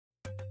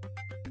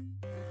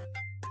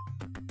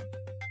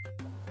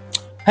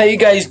How you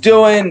guys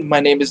doing? My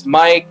name is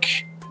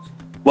Mike.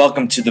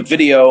 Welcome to the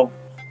video.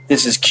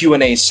 This is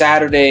Q&A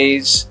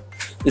Saturdays.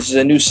 This is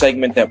a new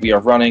segment that we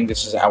are running.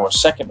 This is our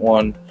second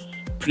one.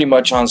 Pretty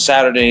much on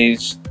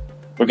Saturdays,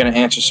 we're going to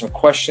answer some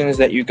questions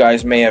that you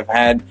guys may have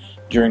had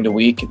during the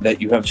week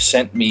that you have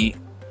sent me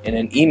in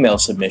an email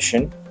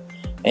submission.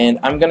 And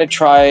I'm going to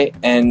try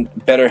and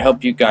better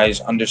help you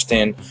guys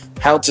understand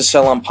how to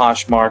sell on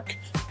Poshmark,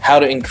 how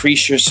to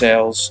increase your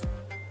sales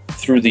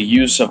through the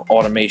use of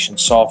automation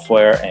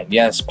software, and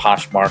yes,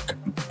 Poshmark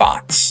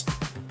bots.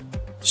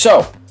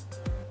 So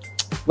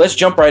let's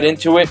jump right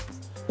into it.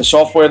 The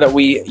software that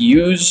we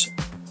use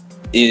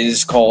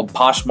is called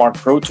Poshmark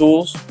Pro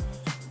Tools.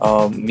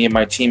 Me and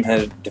my team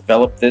have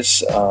developed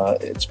this.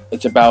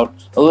 It's about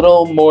a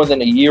little more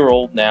than a year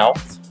old now,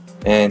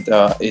 and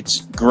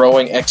it's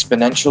growing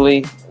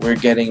exponentially. We're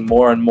getting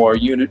more and more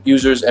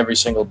users every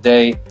single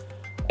day,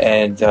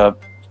 and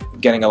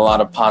getting a lot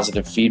of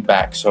positive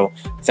feedback. So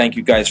thank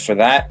you guys for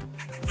that.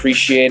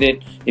 Appreciate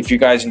it. If you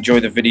guys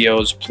enjoy the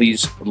videos,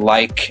 please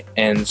like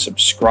and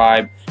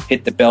subscribe.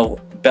 Hit the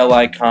bell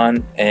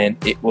icon, and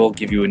it will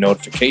give you a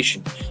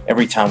notification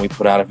every time we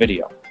put out a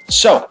video.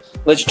 So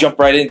let's jump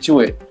right into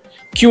it.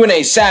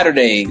 Q&A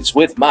Saturdays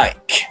with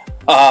Mike.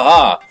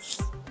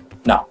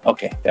 No,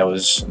 okay, that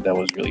was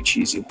really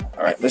cheesy.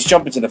 All right, let's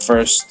jump into the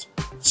first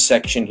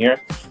section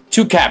here.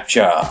 To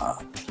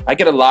Captcha. I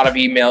get a lot of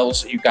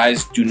emails. You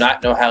guys do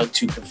not know how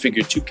to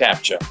configure to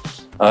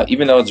Captcha.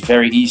 Even though it's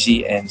very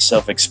easy and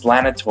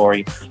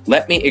self-explanatory,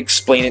 let me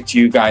explain it to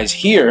you guys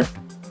here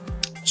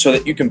so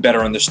that you can better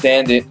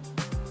understand it.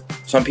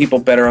 Some people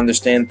better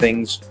understand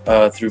things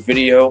through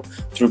video,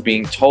 through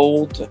being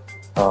told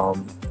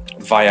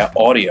via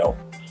audio.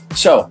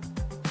 So,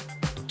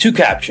 to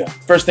Captcha.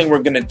 First thing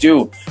we're going to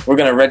do, we're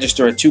going to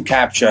register a to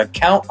Captcha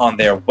account on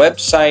their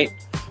website.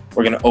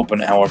 We're going to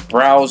open our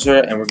browser,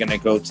 and we're going to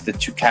go to the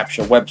to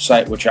Captcha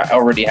website, which I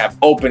already have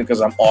open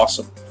because I'm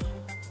awesome.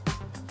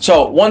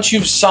 So once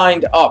you've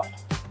signed up,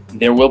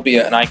 there will be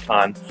an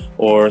icon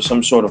or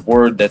some sort of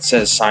word that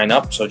says sign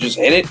up. So just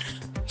hit it,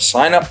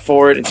 sign up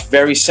for it. It's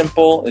very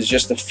simple. It's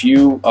just a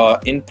few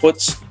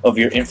inputs of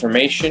your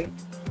information.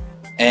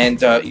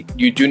 And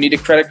you do need a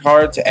credit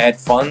card to add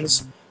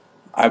funds.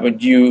 I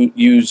would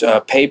use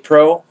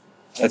PayPro.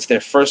 That's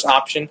their first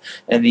option,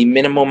 and the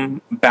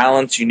minimum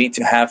balance you need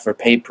to have for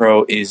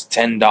PayPro is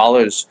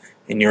 $10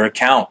 in your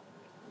account.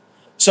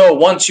 So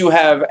once you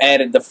have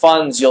added the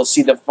funds, you'll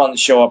see the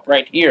funds show up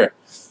right here.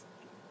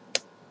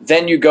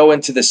 Then you go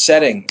into the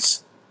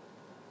settings.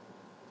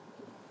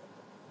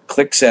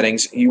 Click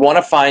settings. You want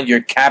to find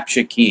your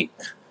Captcha key.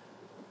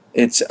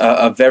 It's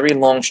a very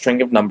long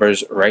string of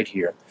numbers right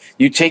here.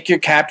 You take your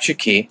Captcha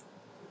key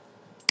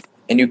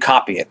and you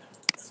copy it.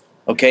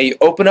 Okay, you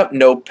open up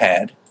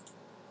Notepad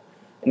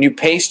and you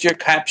paste your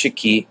Captcha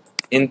key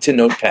into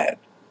Notepad,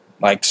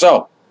 like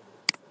so.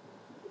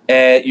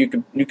 You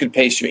could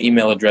paste your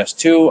email address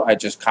too. I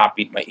just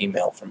copied my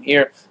email from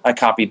here. I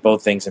copied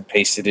both things and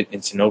pasted it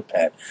into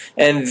Notepad.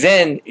 And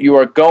then you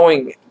are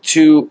going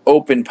to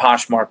open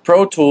Poshmark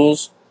Pro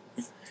Tools.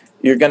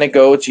 You're going to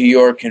go to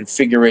your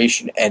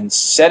Configuration and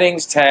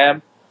Settings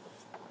tab.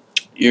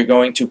 You're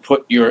going to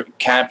put your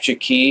Captcha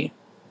key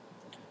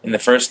in the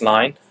first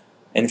line.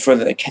 And for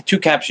the to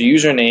Captcha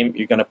username,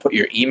 you're going to put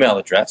your email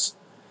address.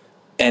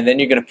 And then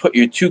you're going to put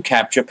your to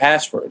Captcha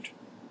password.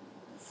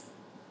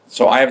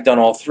 So I have done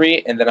all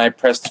three, and then I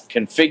pressed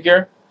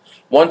configure.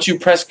 Once you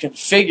press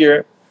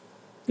configure,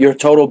 your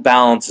total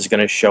balance is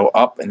going to show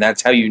up, and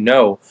that's how you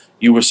know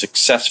you were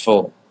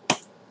successful.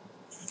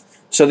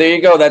 So there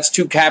you go. That's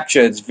to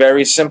Captcha. It's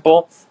very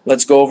simple.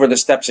 Let's go over the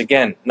steps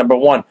again. Number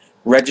one,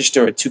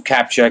 register a to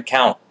Captcha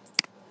account.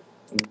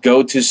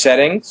 Go to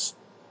settings.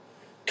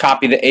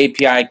 Copy the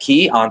API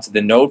key onto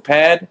the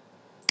Notepad.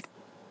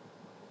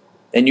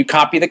 Then you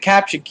copy the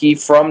Captcha key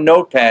from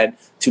Notepad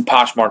to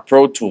Poshmark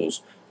Pro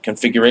Tools,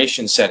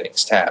 Configuration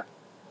Settings tab.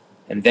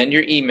 And then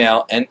your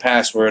email and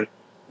password.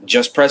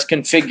 Just press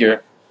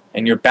configure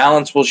and your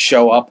balance will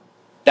show up.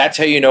 That's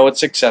how you know it's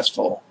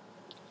successful.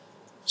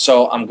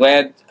 So I'm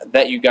glad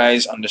that you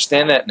guys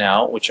understand that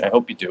now, which I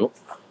hope you do.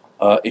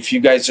 If you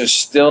guys are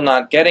still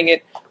not getting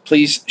it,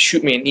 please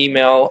shoot me an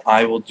email.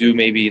 I will do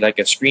maybe like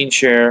a screen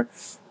share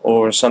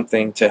or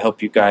something to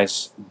help you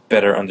guys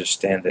better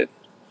understand it.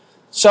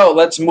 So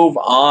let's move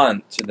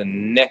on to the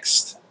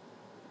next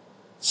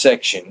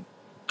section.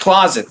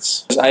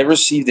 Closets. I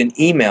received an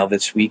email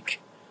this week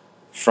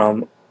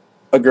from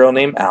a girl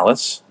named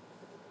Alice.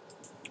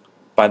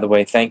 By the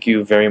way, thank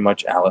you very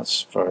much,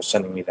 Alice, for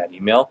sending me that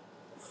email.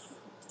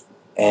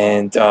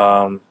 And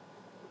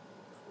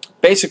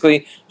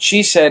basically,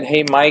 she said,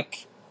 hey,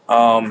 Mike,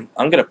 I'm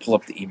going to pull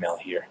up the email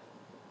here.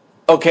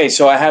 Okay,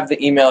 so I have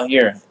the email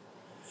here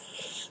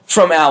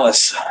from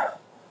Alice.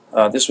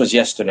 This was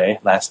yesterday,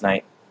 last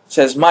night. It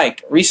says,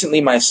 Mike,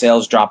 recently my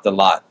sales dropped a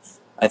lot.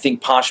 I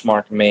think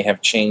Poshmark may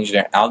have changed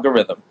their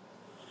algorithm.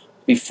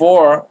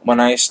 Before,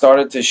 when I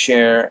started to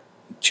share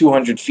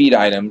 200 feed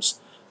items,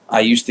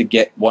 I used to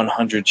get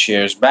 100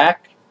 shares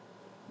back,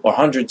 or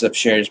hundreds of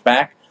shares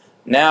back.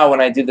 Now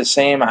when I do the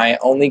same, I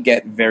only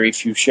get very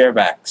few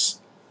sharebacks.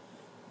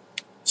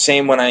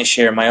 Same when I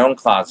share my own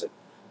closet.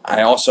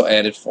 I also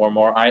added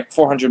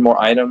 400 more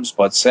items,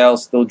 but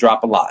sales still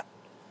drop a lot.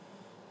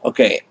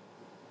 Okay,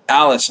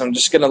 Alice, I'm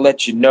just going to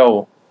let you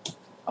know,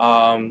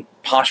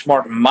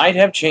 Poshmark might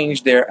have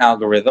changed their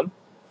algorithm.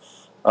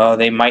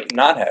 They might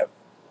not have.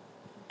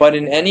 But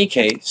in any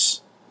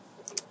case,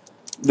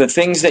 the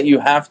things that you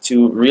have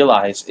to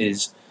realize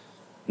is,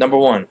 number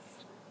one,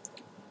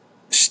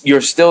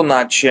 you're still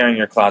not sharing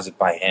your closet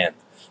by hand.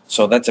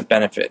 So that's a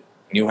benefit.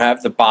 You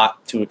have the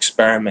bot to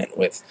experiment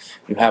with.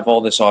 You have all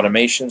this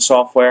automation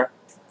software,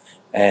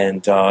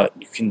 and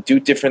you can do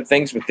different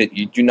things with it.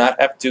 You do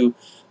not have to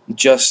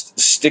just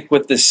stick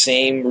with the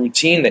same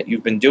routine that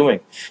you've been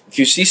doing. If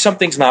you see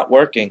something's not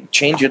working,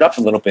 change it up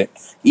a little bit.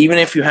 Even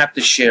if you have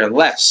to share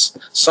less.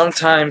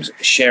 Sometimes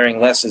sharing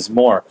less is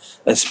more,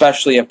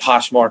 especially if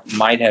Poshmark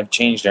might have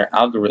changed their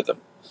algorithm.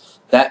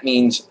 That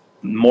means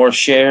more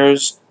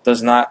shares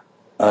does not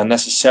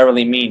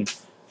necessarily mean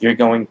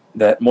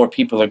that more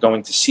people are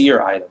going to see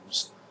your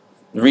items.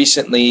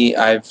 Recently,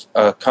 I've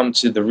come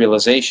to the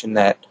realization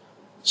that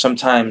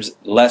sometimes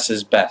less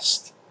is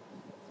best.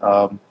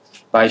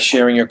 By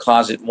sharing your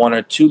closet 1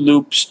 or 2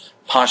 loops,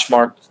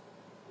 Poshmark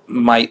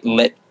might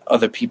let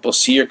other people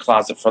see your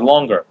closet for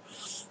longer.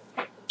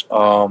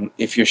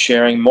 If you're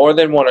sharing more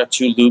than 1 or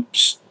 2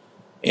 loops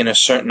in a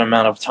certain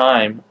amount of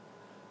time,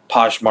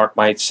 Poshmark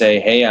might say,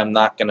 hey,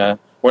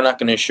 we're not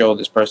gonna show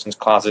this person's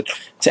closet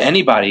to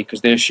anybody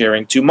because they're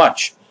sharing too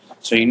much.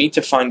 So you need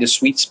to find a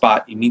sweet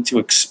spot. You need to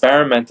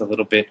experiment a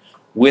little bit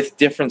with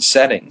different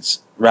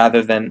settings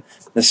rather than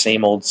the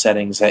same old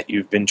settings that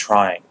you've been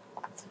trying.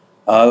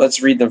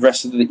 Let's read the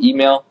rest of the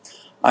email.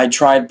 I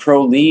tried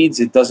Pro Leads.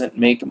 It doesn't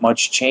make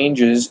much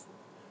changes.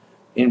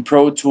 In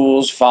Pro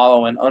Tools,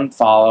 follow and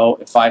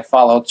unfollow. If I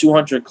follow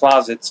 200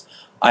 closets,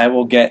 I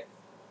will get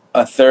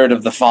 1/3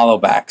 of the follow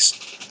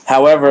backs.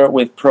 However,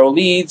 with Pro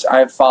Leads,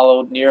 I've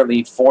followed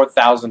nearly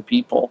 4,000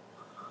 people.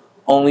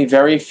 Only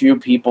very few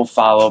people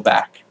follow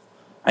back.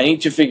 I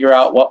need to figure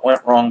out what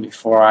went wrong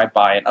before I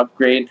buy an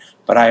upgrade,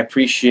 but I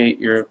appreciate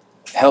your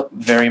help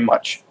very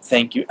much.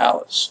 Thank you,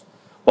 Alice.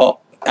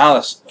 Well,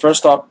 Alice,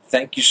 first off,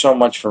 thank you so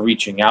much for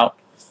reaching out.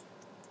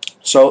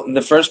 So in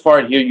the first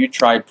part here, you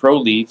tried Pro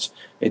Leads.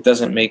 It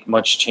doesn't make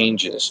much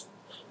changes.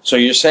 So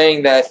you're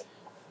saying that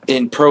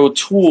in Pro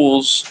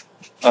Tools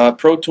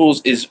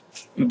is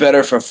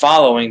better for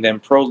following than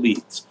Pro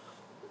Leads.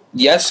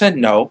 Yes and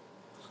no.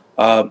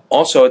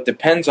 Also, it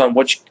depends on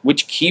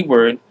which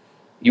keyword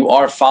you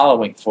are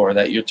following for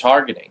that you're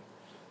targeting.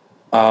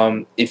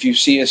 If you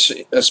see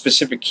a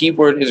specific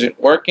keyword isn't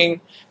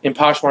working in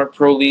Poshmark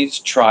Pro Leads,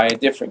 try a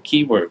different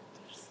keyword.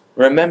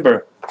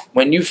 Remember,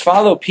 when you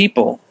follow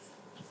people,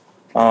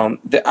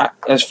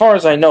 as far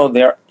as I know,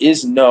 there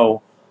is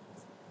no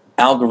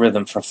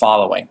algorithm for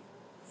following.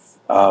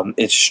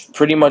 It's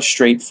pretty much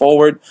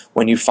straightforward.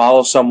 When you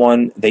follow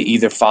someone, they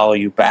either follow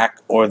you back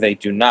or they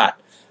do not.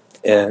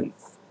 And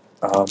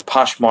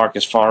Poshmark,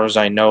 as far as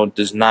I know,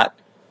 does not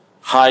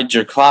hide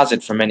your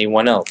closet from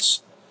anyone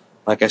else.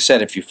 Like I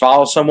said, if you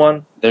follow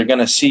someone, they're going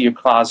to see your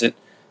closet.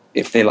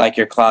 If they like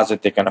your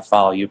closet, they're going to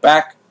follow you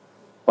back.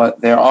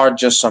 But there are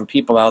just some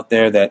people out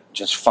there that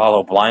just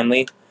follow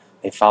blindly.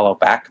 They follow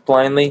back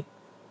blindly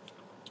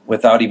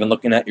without even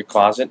looking at your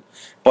closet.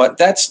 But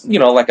that's,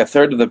 like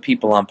 1/3 of the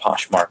people on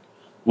Poshmark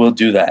will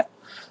do that.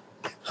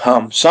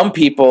 Some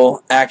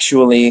people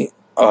actually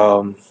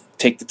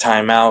take the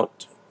time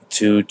out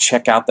to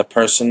check out the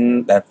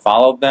person that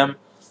followed them.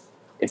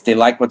 If they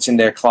like what's in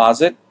their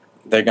closet,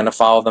 they're going to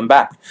follow them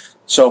back.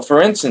 So, for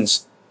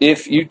instance,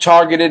 if you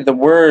targeted the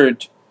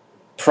word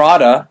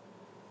Prada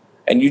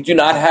and you do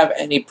not have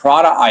any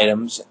Prada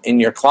items in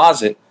your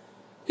closet,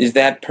 is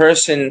that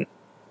person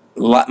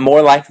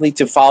more likely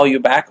to follow you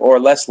back or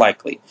less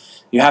likely?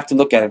 You have to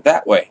look at it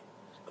that way.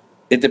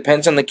 It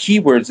depends on the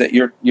keywords that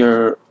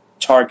you're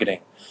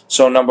targeting.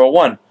 So, number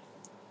one,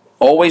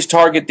 always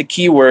target the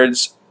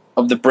keywords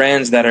of the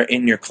brands that are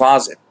in your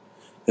closet,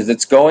 because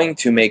it's going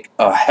to make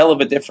a hell of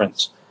a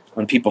difference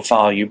when people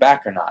follow you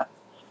back or not.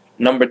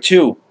 Number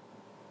two,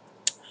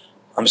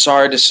 I'm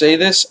sorry to say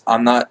this,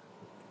 I'm not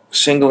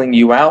singling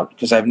you out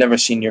because I've never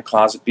seen your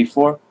closet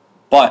before,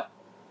 but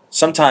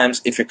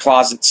sometimes if your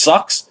closet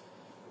sucks,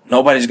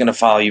 nobody's going to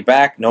follow you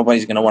back.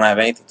 Nobody's going to want to have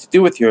anything to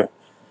do with your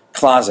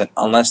closet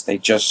unless they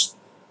just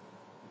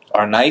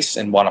are nice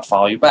and want to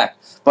follow you back.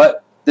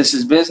 But this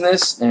is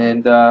business,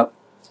 and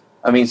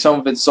some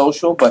of it's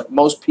social, but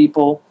most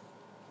people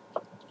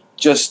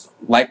just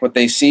like what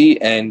they see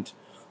and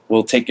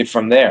will take it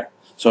from there.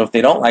 So if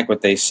they don't like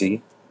what they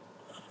see,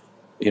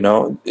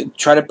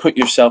 try to put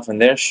yourself in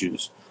their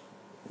shoes.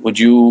 Would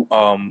you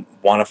want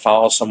to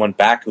follow someone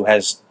back who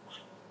has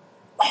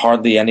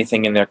hardly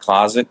anything in their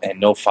closet and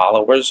no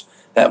followers?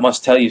 That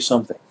must tell you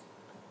something.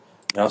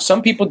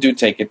 Some people do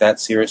take it that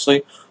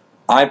seriously.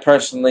 I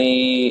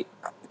personally,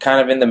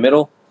 kind of in the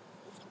middle.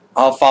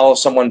 I'll follow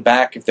someone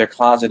back if their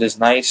closet is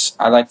nice.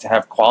 I like to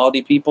have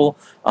quality people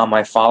on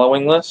my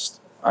following list.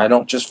 I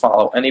don't just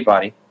follow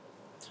anybody.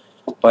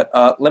 But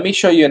let me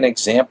show you an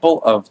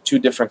example of two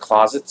different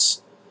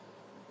closets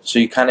so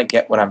you kind of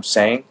get what I'm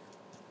saying.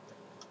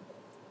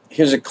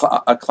 Here's a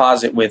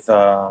closet with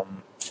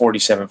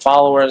 47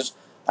 followers.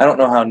 I don't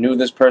know how new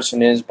this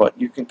person is, but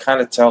you can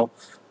kind of tell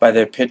by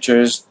their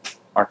pictures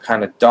are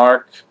kind of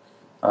dark.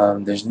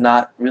 There's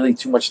not really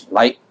too much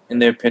light in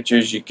their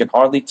pictures. You can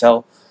hardly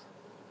tell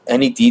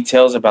any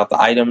details about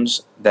the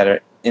items that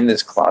are in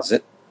this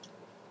closet.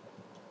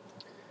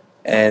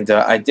 And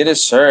I did a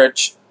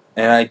search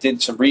and I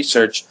did some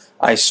research.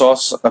 I saw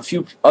a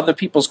few other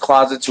people's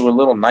closets who were a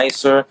little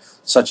nicer,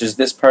 such as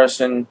this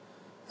person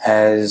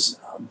has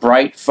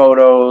bright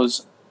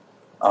photos.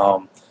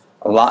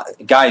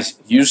 Guys,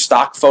 use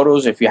stock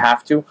photos if you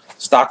have to.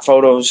 Stock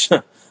photos,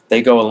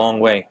 they go a long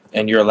way,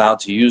 and you're allowed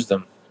to use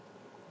them.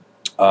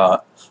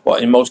 Well,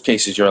 in most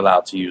cases, you're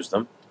allowed to use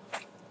them,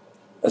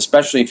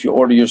 especially if you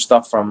order your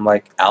stuff from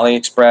like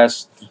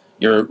AliExpress.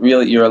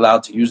 You're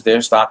allowed to use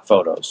their stock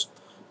photos.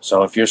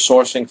 So if you're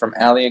sourcing from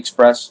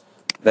AliExpress,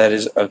 that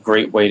is a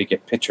great way to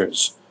get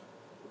pictures.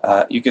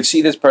 You can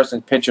see this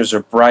person's pictures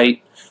are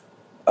bright.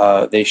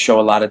 They show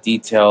a lot of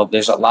detail.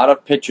 There's a lot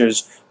of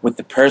pictures with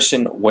the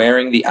person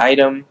wearing the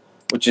item,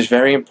 which is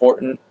very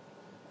important.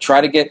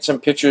 Try to get some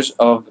pictures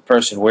of the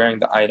person wearing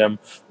the item,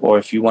 or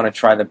if you want to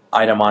try the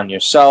item on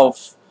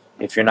yourself,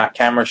 if you're not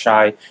camera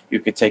shy, you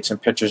could take some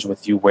pictures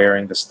with you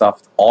wearing the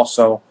stuff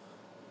also.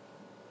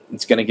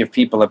 It's going to give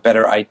people a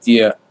better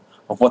idea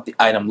of what the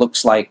item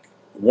looks like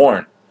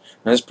worn.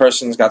 And this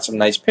person's got some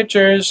nice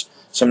pictures,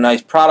 some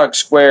nice product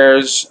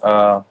squares,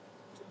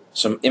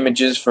 some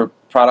images for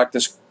product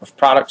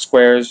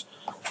squares,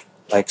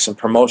 like some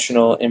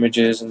promotional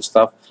images and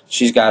stuff.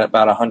 She's got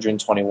about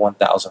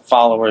 121,000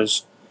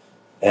 followers,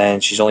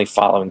 and she's only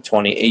following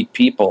 28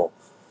 people.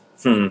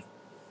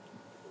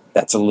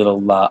 That's a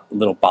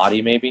little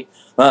body maybe.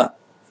 I'm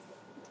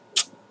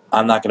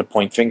not going to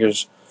point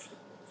fingers,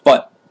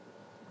 but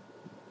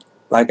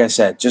like I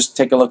said, just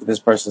take a look at this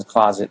person's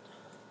closet.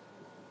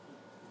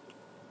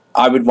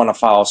 I would want to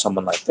follow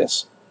someone like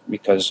this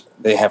because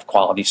they have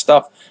quality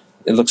stuff.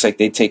 It looks like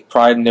they take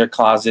pride in their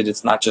closet.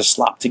 It's not just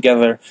slopped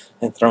together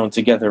and thrown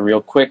together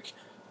real quick.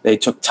 They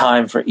took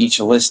time for each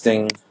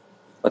listing.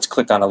 Let's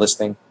click on a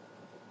listing.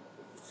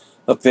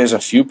 Look, there's a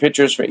few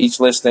pictures for each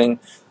listing.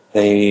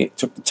 They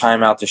took the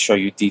time out to show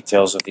you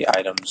details of the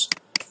items.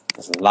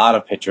 There's a lot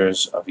of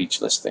pictures of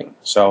each listing.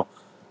 So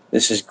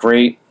this is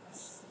great.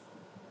 This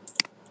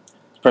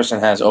person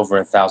has over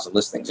 1,000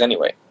 listings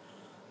anyway.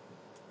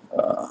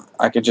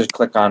 I could just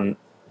click on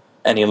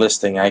any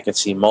listing. I could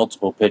see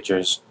multiple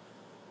pictures.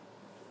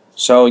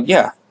 So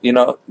yeah, you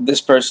know, this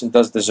person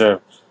does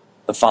deserve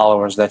the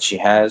followers that she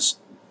has.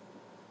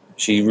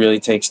 She really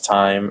takes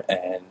time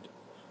and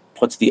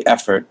puts the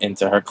effort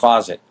into her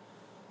closet.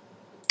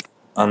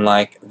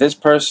 Unlike this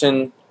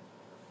person,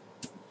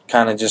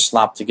 kind of just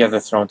slopped together,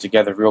 thrown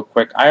together real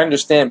quick. I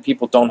understand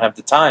people don't have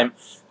the time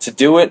to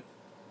do it,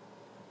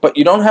 but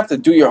you don't have to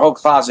do your whole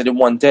closet in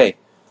one day.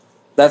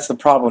 That's the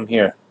problem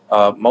here.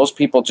 Most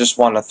people just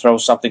want to throw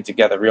something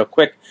together real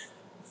quick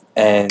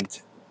and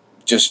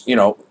just, you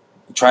know,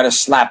 try to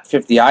slap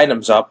 50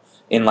 items up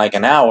in like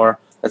an hour.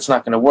 That's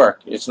not going to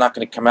work. It's not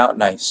going to come out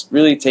nice.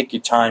 Really take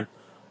your time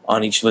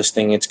on each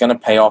listing. It's going to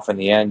pay off in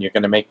the end. You're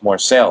going to make more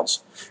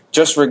sales.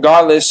 Just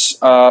regardless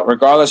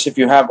if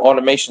you have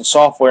automation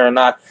software or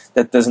not,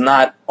 that does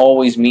not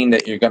always mean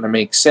that you're going to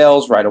make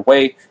sales right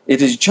away.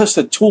 It is just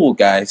a tool,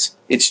 guys.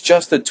 It's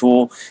just a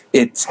tool.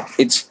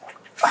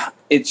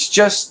 It's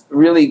just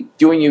really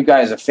doing you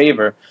guys a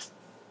favor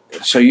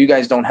so you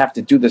guys don't have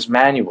to do this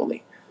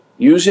manually.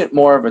 Use it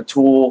more of a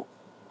tool.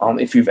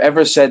 If you've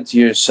ever said to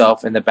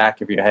yourself in the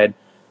back of your head,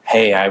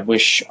 hey, I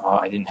wish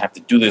I didn't have to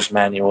do this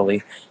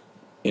manually,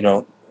 you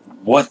know,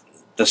 what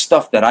the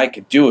stuff that I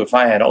could do if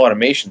I had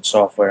automation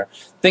software.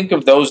 Think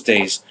of those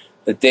days,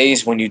 the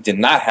days when you did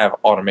not have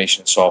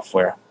automation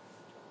software.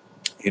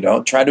 You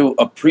know, try to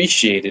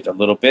appreciate it a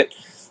little bit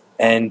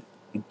and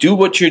do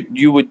what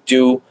you would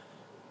do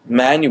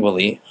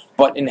manually,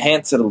 but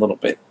enhance it a little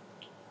bit.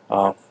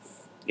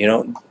 You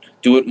know,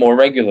 do it more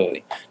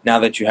regularly. Now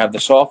that you have the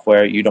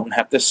software, you don't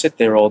have to sit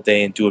there all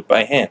day and do it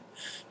by hand.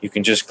 You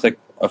can just click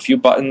a few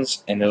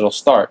buttons and it'll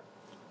start.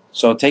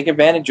 So take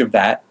advantage of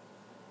that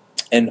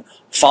and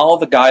follow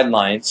the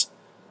guidelines.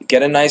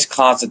 Get a nice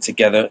closet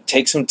together.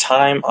 Take some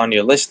time on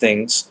your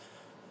listings,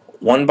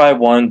 one by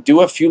one.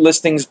 Do a few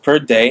listings per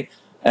day.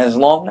 As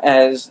long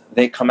as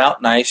they come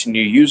out nice and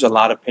you use a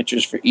lot of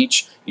pictures for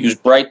each, use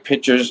bright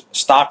pictures,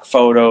 stock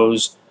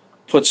photos,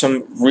 put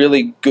some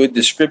really good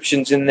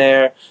descriptions in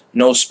there,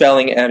 no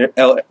spelling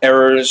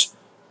errors,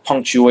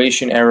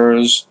 punctuation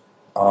errors,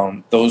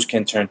 those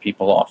can turn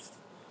people off.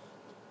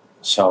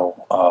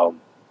 So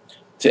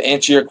to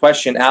answer your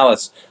question,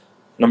 Alice,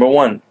 number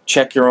one,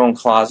 check your own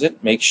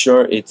closet. Make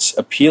sure it's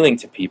appealing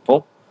to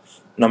people.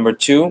 Number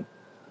two,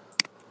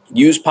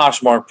 use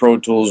Poshmark Pro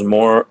Tools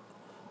more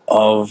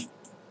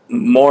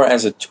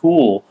as a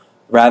tool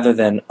rather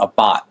than a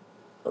bot,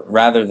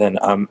 rather than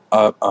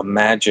a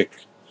magic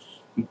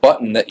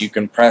button that you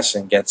can press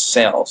and get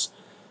sales.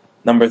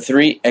 Number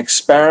 3,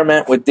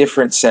 experiment with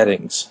different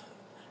settings.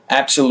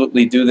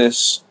 Absolutely do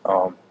this.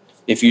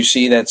 If you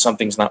see that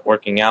something's not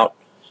working out,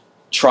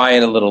 try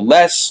it a little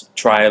less,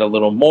 try it a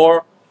little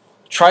more.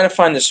 Try to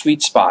find the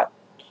sweet spot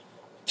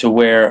to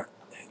where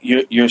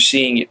you're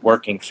seeing it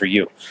working for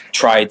you.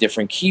 Try a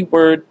different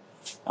keyword.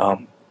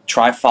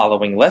 Try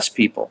following less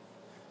people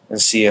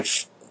and see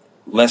if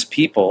less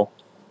people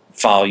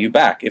follow you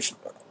back. If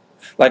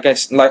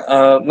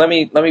let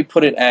me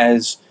put it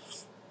as,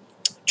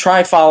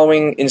 try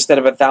following, instead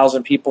of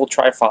 1,000 people,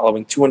 try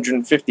following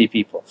 250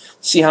 people.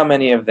 See how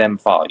many of them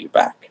follow you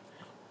back.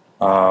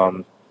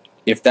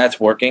 If that's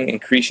working,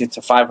 increase it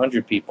to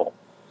 500 people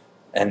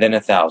and then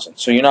 1,000.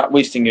 So you're not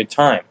wasting your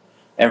time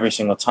every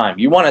single time.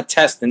 You want to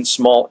test in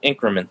small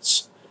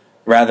increments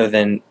rather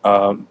than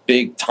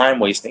big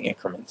time-wasting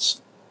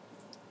increments.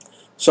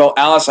 So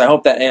Alice, I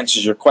hope that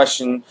answers your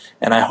question,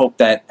 and I hope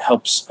that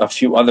helps a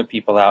few other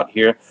people out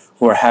here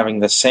who are having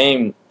the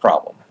same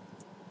problem.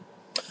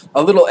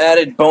 A little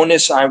added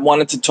bonus, I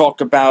wanted to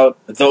talk about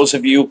those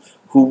of you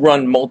who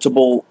run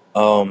multiple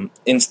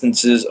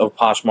instances of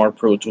Poshmark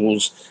Pro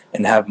Tools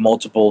and have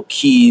multiple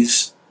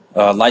keys,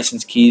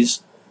 license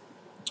keys.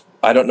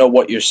 I don't know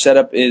what your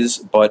setup is,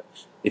 but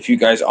if you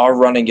guys are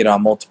running it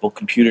on multiple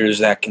computers,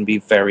 that can be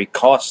very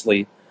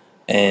costly,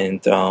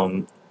 and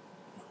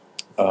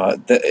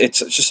it's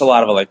just a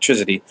lot of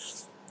electricity.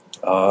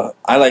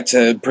 I like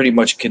to pretty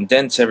much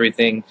condense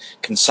everything,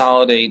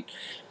 consolidate.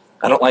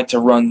 I don't like to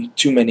run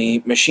too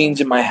many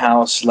machines in my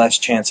house, less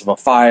chance of a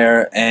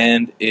fire,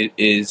 and it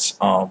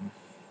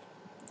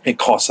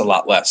costs a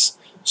lot less.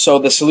 So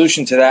the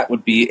solution to that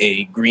would be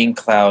a Green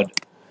Cloud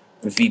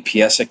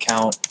VPS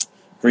account.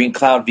 Green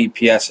Cloud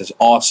VPS is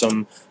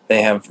awesome.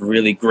 They have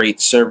really great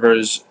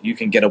servers. You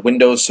can get a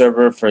Windows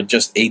server for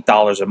just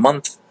 $8 a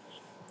month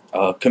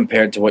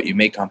compared to what you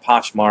make on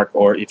Poshmark,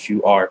 or if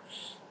you are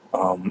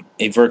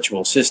a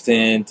virtual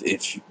assistant,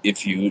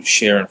 if you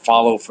share and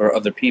follow for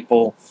other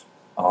people,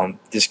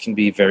 this can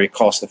be very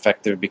cost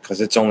effective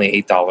because it's only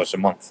 $8 a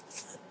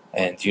month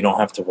and you don't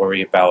have to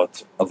worry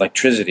about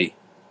electricity.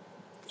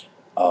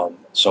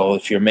 So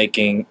if you're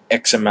making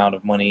X amount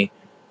of money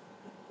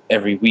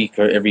every week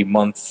or every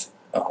month,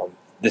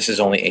 this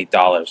is only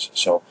 $8.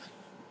 So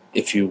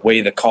if you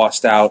weigh the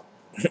cost out,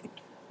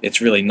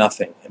 it's really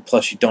nothing. And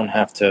plus, you don't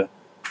have to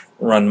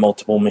run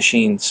multiple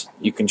machines.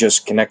 You can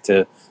just connect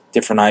to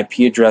different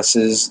IP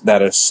addresses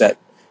that are set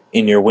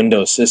in your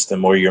Windows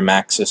system or your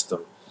Mac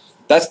system.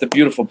 That's the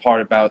beautiful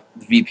part about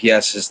the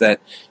VPS, is that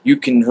you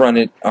can run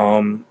it.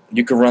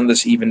 You can run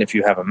this even if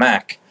you have a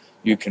Mac.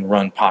 You can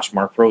run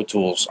Poshmark Pro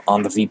Tools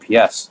on the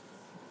VPS.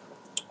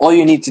 All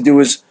you need to do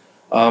is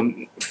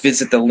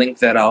visit the link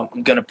that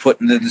I'm going to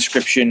put in the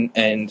description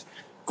and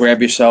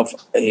grab yourself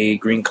a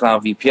Green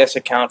Cloud VPS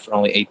account for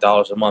only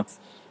 $8 a month.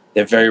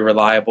 They're very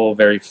reliable,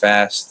 very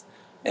fast,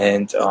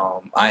 and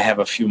I have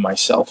a few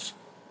myself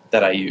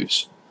that I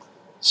use.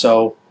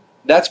 So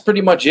that's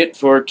pretty much it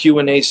for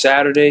Q&A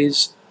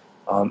Saturdays.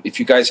 If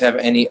you guys have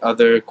any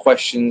other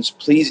questions,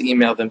 please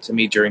email them to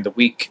me during the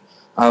week.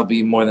 I'll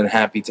be more than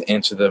happy to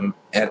answer them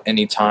at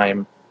any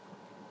time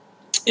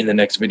in the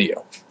next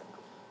video.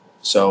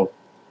 So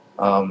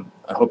I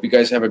hope you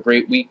guys have a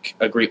great week,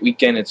 a great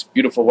weekend. It's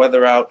beautiful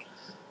weather out.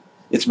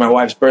 It's my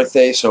wife's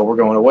birthday, so we're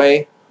going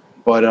away.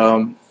 But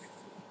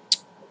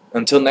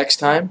until next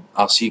time,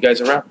 I'll see you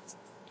guys around.